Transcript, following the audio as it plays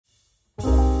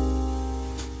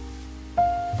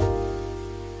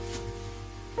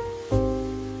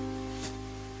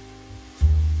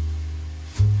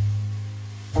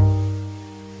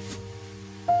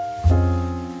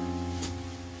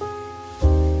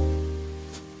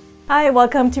Hi,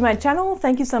 welcome to my channel.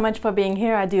 Thank you so much for being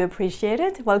here. I do appreciate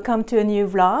it. Welcome to a new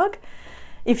vlog.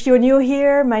 If you're new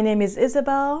here, my name is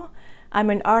Isabel. I'm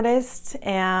an artist,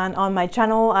 and on my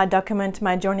channel I document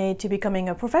my journey to becoming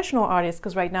a professional artist,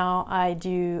 because right now I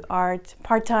do art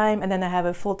part-time and then I have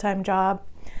a full-time job.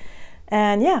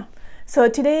 And yeah, so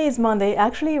today is Monday. I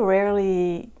actually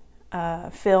rarely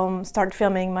start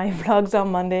filming my vlogs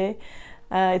on Monday.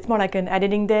 It's more like an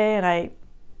editing day, and I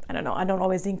don't know, I don't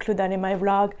always include that in my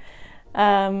vlog.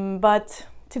 But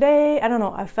today, I don't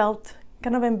know, I felt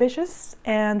kind of ambitious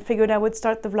and figured I would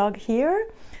start the vlog here.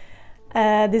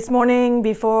 This morning,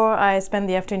 before I spent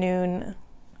the afternoon,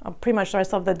 pretty much the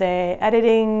rest of the day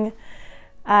editing,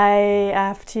 I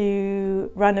have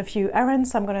to run a few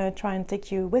errands, so I'm gonna try and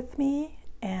take you with me.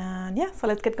 And yeah, so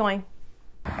let's get going.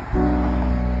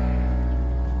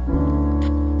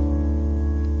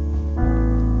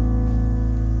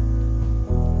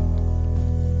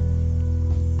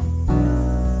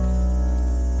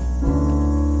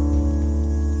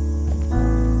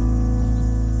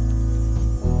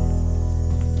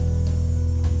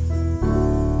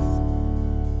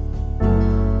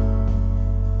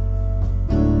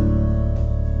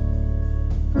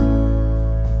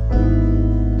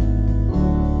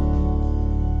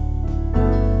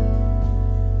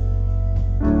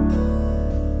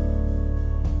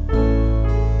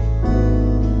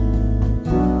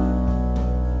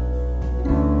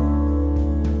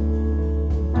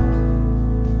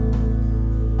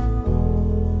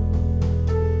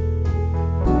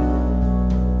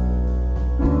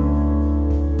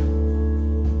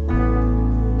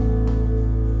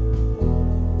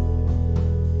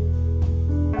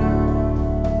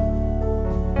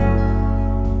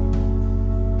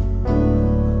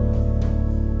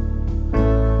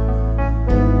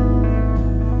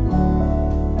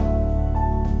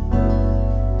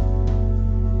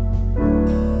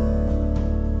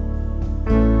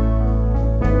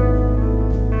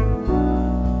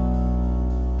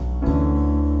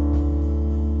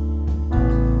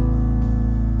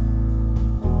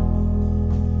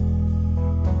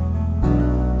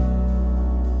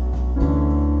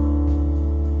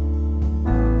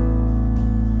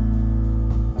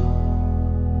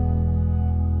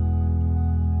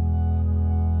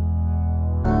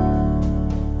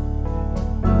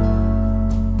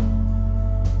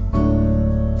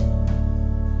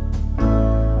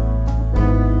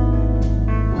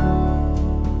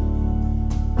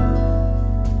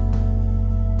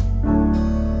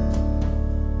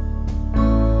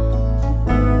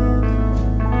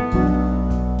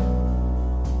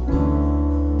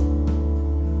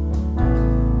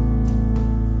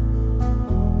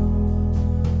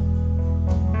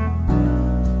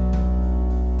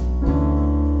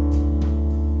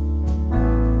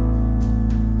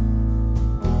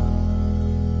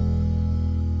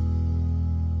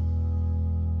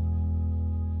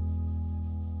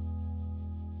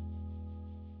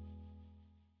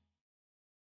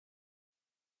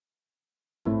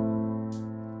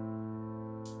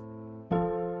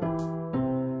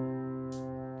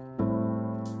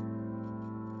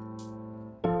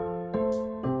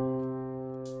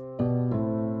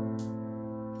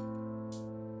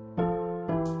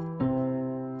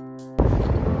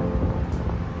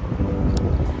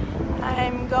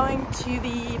 I'm going to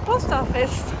the post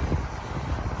office,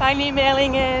 finally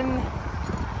mailing in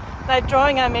that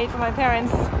drawing I made for my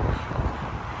parents.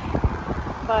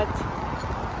 But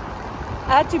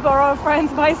I had to borrow a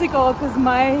friend's bicycle because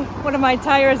one of my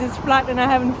tires is flat and I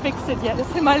haven't fixed it yet.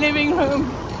 It's in my living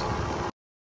room.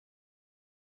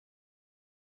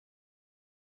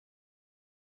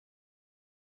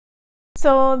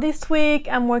 So this week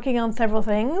I'm working on several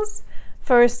things.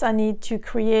 First, I need to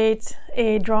create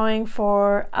a drawing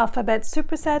for Alphabet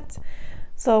Superset.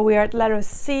 So we are at letter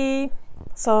C.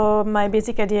 So my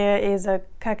basic idea is a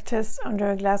cactus under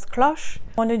a glass cloche.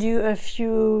 I want to do a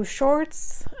few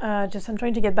shorts. I'm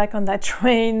trying to get back on that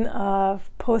train of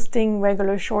posting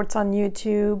regular shorts on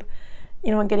YouTube.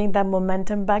 You know, getting that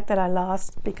momentum back that I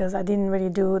lost because I didn't really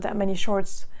do that many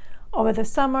shorts over the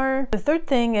summer. The third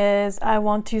thing is I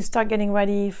want to start getting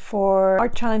ready for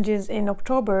art challenges in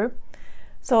October.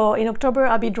 So in October,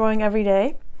 I'll be drawing every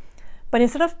day, but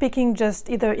instead of picking just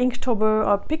either Inktober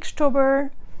or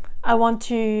Peachtober, I want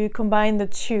to combine the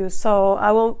two. So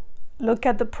I will look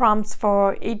at the prompts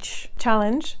for each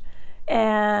challenge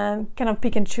and kind of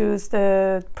pick and choose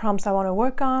the prompts I want to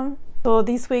work on. So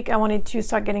this week I wanted to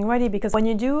start getting ready, because when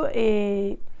you do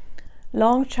a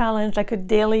long challenge, like a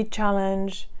daily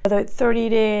challenge, whether it's 30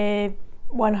 days,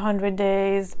 100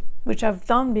 days, which I've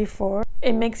done before,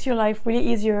 it makes your life really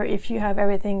easier if you have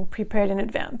everything prepared in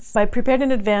advance. By prepared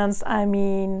in advance, I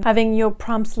mean having your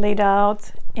prompts laid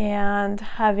out and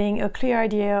having a clear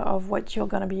idea of what you're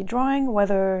gonna be drawing,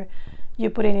 whether you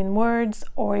put it in words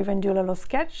or even do a little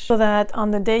sketch, so that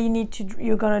on the day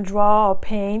you're gonna draw or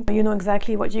paint, you know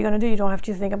exactly what you're gonna do. You don't have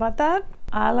to think about that.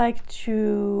 I like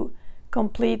to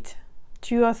complete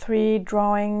 2 or 3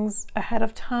 drawings ahead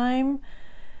of time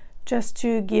just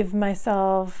to give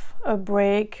myself a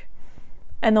break.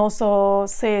 And also,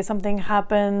 say something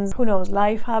happens, who knows,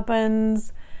 life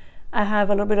happens, I have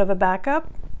a little bit of a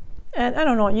backup. And I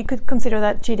don't know, you could consider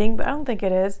that cheating, but I don't think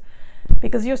it is,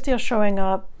 because you're still showing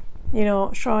up, you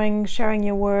know, sharing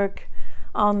your work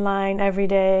online every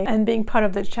day and being part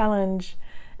of the challenge.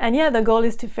 And yeah, the goal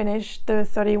is to finish the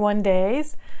 31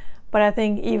 days, but I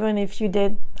think even if you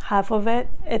did half of it,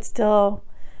 it's still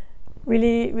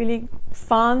really, really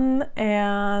fun,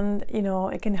 and you know,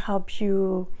 it can help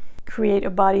you create a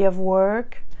body of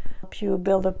work, help you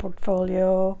build a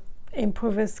portfolio,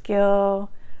 improve a skill,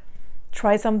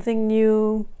 try something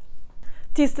new.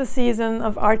 Tis the season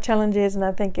of art challenges, and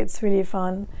I think it's really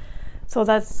fun. So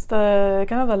that's the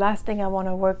kind of the last thing I want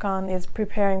to work on, is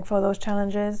preparing for those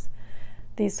challenges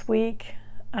this week.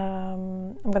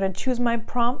 I'm gonna choose my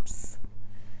prompts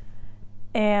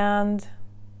and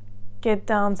get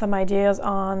down some ideas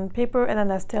on paper, and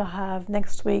then I still have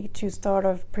next week to sort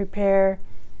of prepare.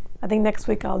 I think next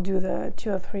week I'll do the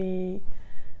 2 or 3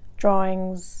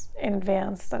 drawings in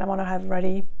advance that I want to have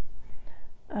ready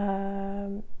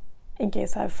in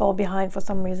case I fall behind for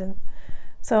some reason.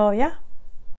 So yeah.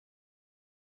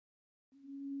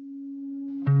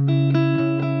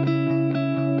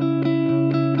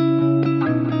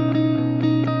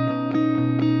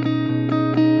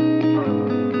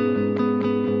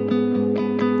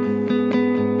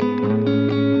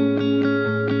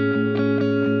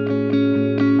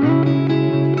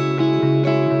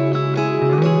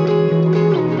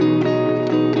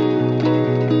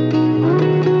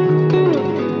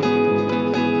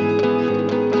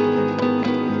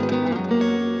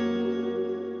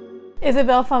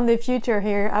 Isabel from the future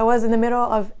here. I was in the middle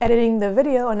of editing the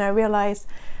video and I realized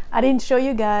I didn't show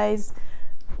you guys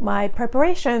my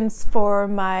preparations for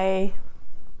my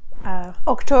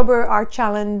October art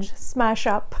challenge smash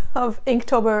up of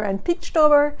Inktober and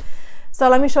Peachtober. So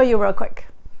let me show you real quick.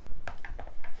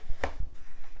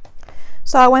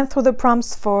 So I went through the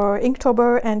prompts for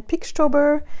Inktober and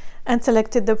Peachtober and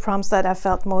selected the prompts that I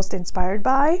felt most inspired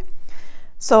by.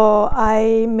 So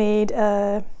I made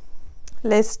a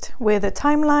list with a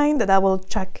timeline that I will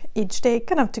check each day,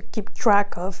 kind of to keep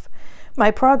track of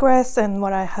my progress and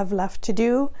what I have left to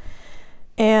do.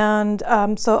 And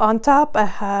so on top I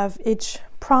have each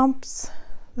prompts.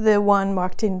 The one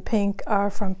marked in pink are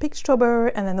from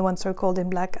Peachtober, and then the ones circled in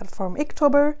black are from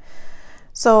Inktober.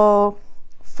 So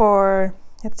for,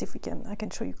 let's see if I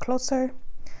can show you closer.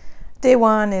 Day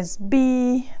 1 is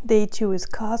Bee, day 2 is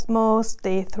Cosmos,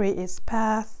 day 3 is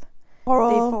Path, Day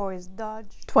 4 is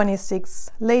Dodge,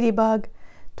 26 Ladybug,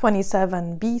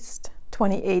 27 Beast,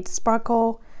 28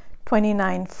 Sparkle,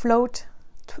 29 Float,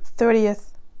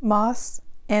 30th Moss,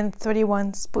 and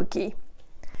 31 Spooky.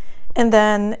 And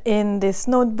then in this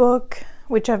notebook,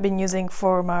 which I've been using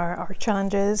for my art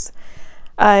challenges,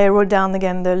 I wrote down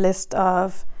again the list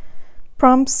of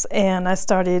prompts, and I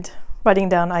started writing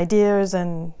down ideas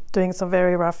and doing some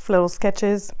very rough little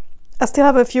sketches. I still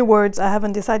have a few words. I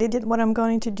haven't decided yet what I'm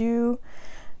going to do,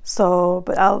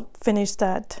 but I'll finish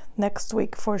that next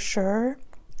week for sure.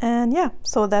 And yeah,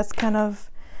 so that's kind of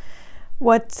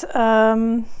what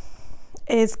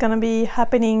is gonna be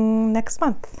happening next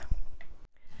month.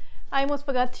 I almost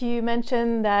forgot to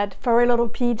mention that Furry Little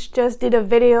Peach just did a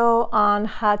video on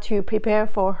how to prepare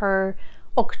for her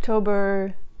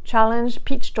October challenge,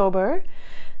 Peachtober.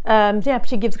 Yeah,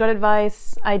 she gives great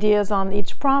advice, ideas on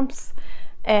each prompts.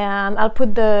 And I'll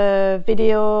put the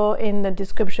video in the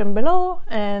description below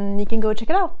and you can go check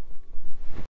it out.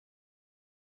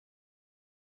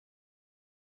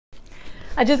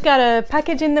 I just got a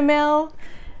package in the mail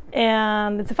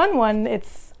and it's a fun one.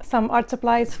 It's some art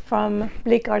supplies from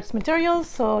Bleak Arts Materials,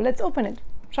 so let's open it,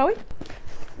 shall we?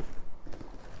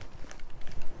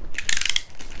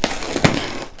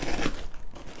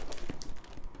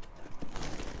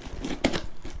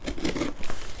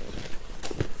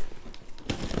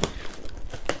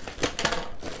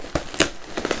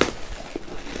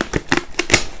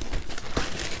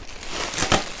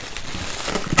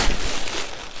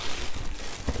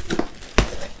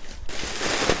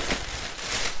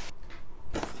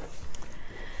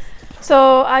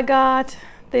 So I got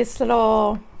this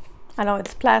little, I know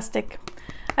it's plastic.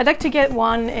 I'd like to get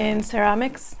one in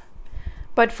ceramics,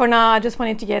 But for now, I just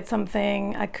wanted to get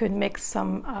something I could mix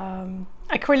some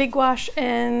acrylic gouache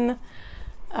in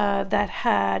that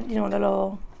had, you know,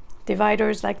 little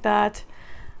dividers like that.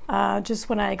 Just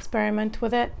when I experiment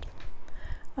with it.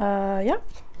 Yeah.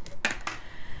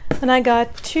 And I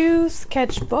got 2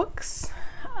 sketchbooks.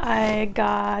 I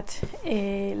got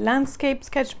a landscape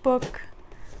sketchbook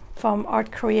from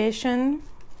Art Creation.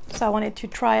 So I wanted to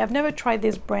try, I've never tried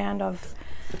this brand of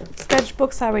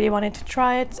sketchbooks. I really wanted to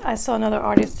try it. I saw another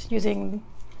artist using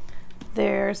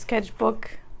their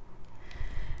sketchbook.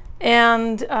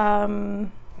 And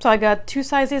so I got 2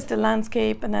 sizes, the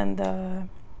landscape and then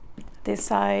this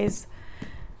size.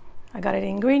 I got it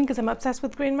in green because I'm obsessed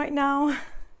with green right now.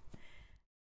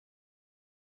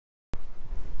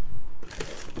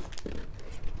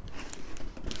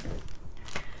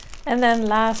 And then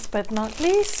last but not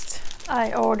least,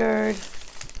 I ordered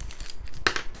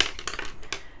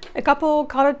a couple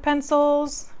colored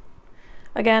pencils.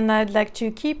 Again, I'd like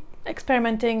to keep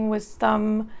experimenting with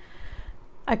some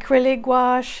acrylic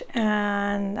gouache,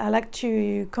 and I like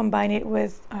to combine it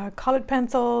with colored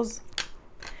pencils.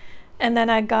 And then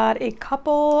I got a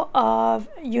couple of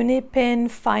Uni Pin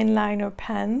fine liner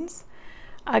pens.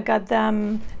 I got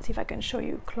them, let's see if I can show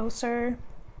you closer.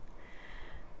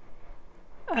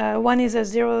 One is a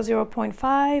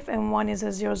 0.5 and one is a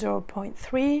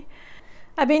 0.3.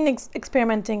 I've been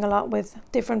experimenting a lot with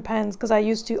different pens because I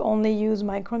used to only use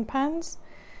micron pens,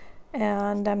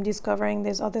 and I'm discovering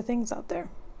there's other things out there.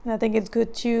 And I think it's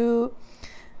good to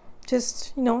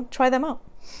just, you know, try them out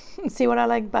and see what I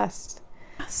like best.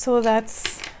 So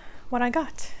that's what I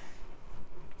got.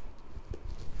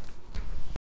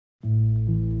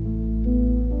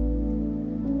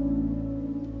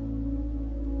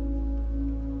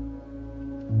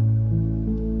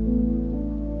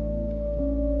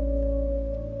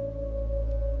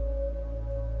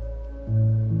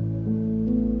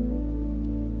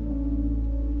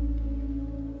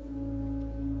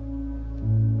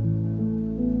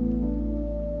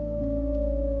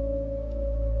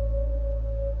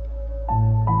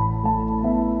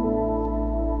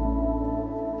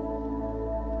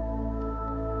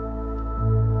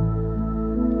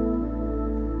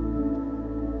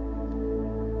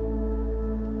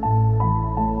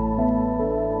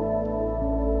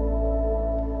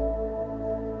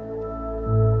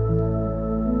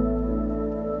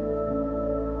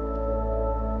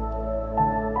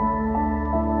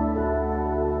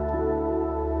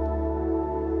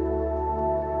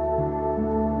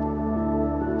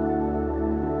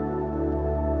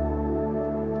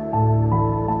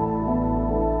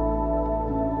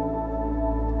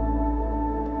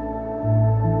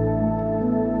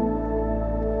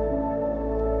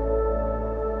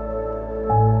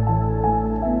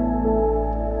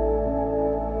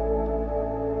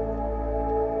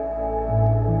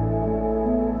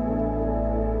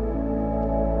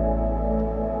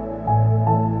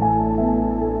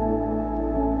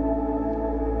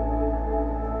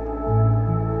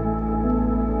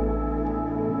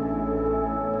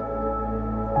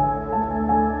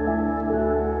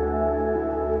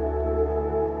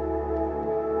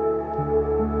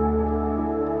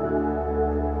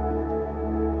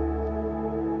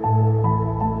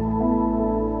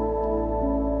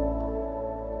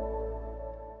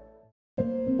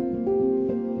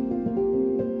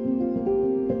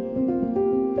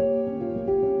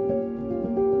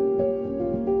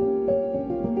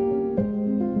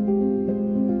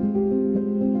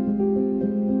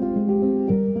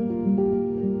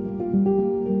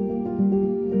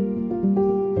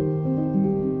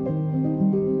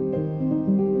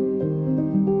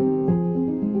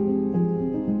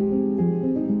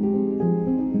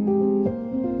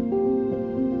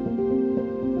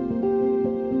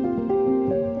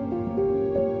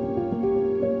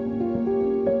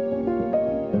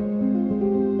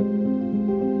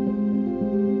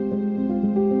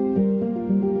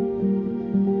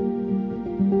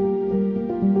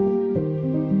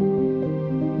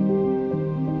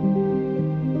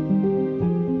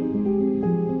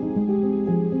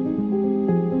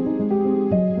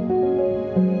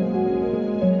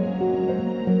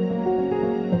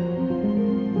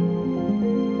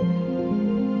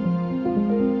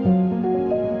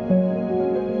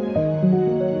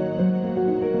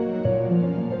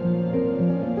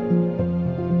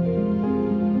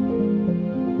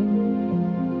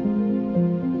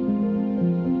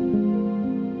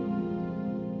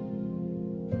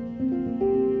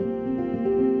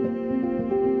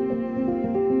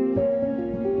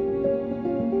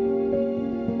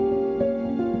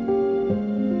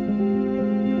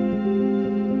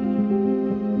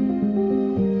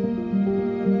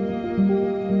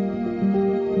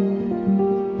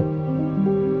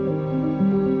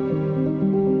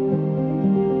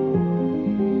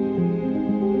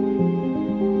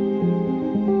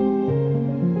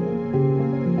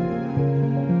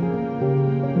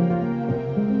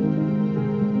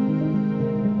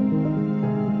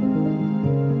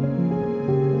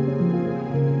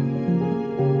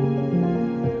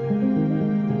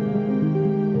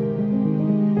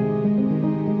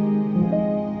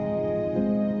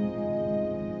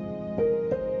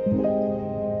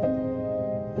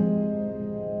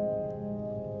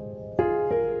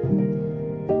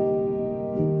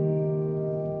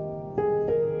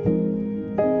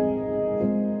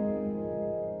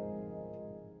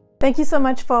 Thank you so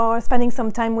much for spending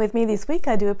some time with me this week.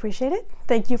 I do appreciate it.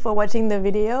 Thank you for watching the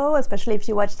video, especially if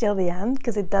you watch till the end,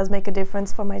 because it does make a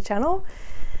difference for my channel.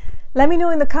 Let me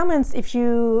know in the comments if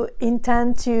you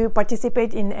intend to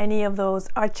participate in any of those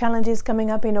art challenges coming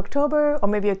up in October, or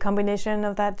maybe a combination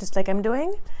of that, just like I'm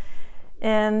doing.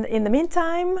 And in the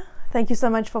meantime, thank you so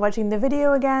much for watching the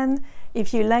video again.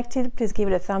 If you liked it, please give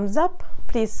it a thumbs up.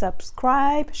 Please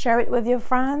subscribe, share it with your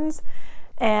friends.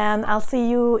 And I'll see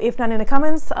you, if not in the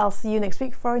comments, I'll see you next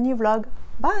week for a new vlog.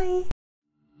 Bye!